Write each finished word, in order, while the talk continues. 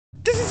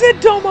This is it,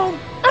 Domon.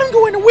 I'm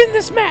going to win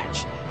this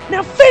match.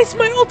 Now face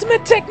my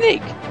ultimate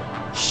technique.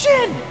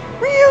 Shin,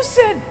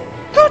 Ryusen,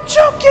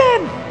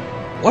 Gochoken!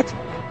 What?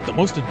 The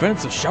most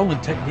advanced of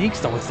Shaolin techniques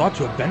that were thought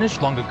to have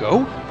vanished long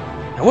ago?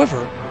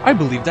 However, I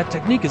believe that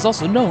technique is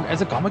also known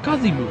as a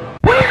kamikaze move.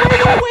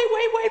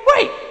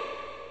 Wait!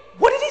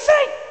 What did he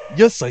say?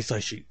 Yes, Sai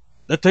Saici.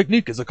 That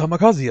technique is a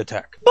kamikaze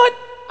attack. But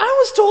I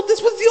was told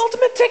this was the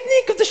ultimate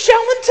technique of the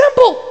Shaolin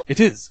Temple! It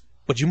is,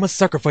 but you must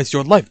sacrifice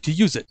your life to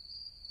use it.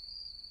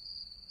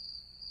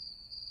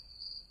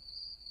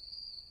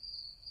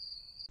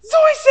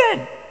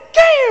 Zoisen!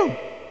 Gayu!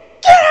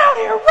 Get out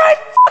here right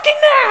fucking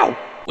now!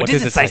 What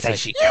is it, Sai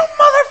Saici? You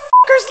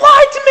motherfuckers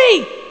lied to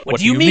me! What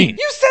do you mean?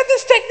 You said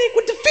this technique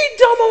would defeat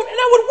Domon and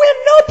I would win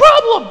no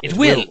problem! It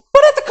will.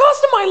 But at the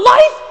cost of my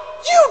life?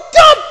 You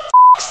dumb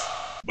fucks!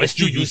 Must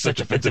you use such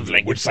offensive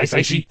language, Sai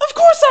Saici? Of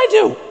course I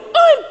do!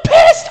 I'm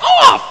pissed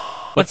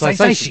off! But Sai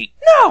Saici.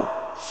 No!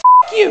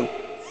 Fuck you!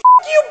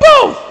 Fuck you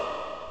both!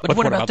 But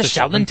what about the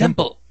Shaolin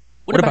Temple?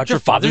 What about your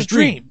father's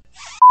dream?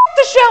 Fuck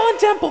the Shaolin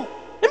Temple!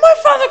 And my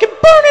father can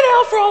burn in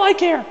hell for all I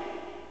care!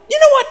 You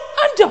know what?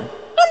 I'm done.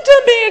 I'm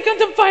done being a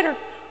Gundam fighter.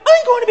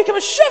 I'm going to become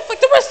a chef like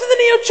the rest of the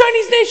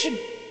Neo-Chinese nation!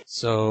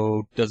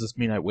 So, does this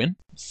mean I win?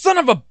 Son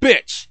of a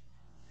bitch!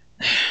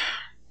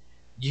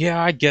 Yeah,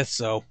 I guess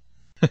so.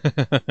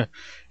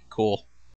 Cool.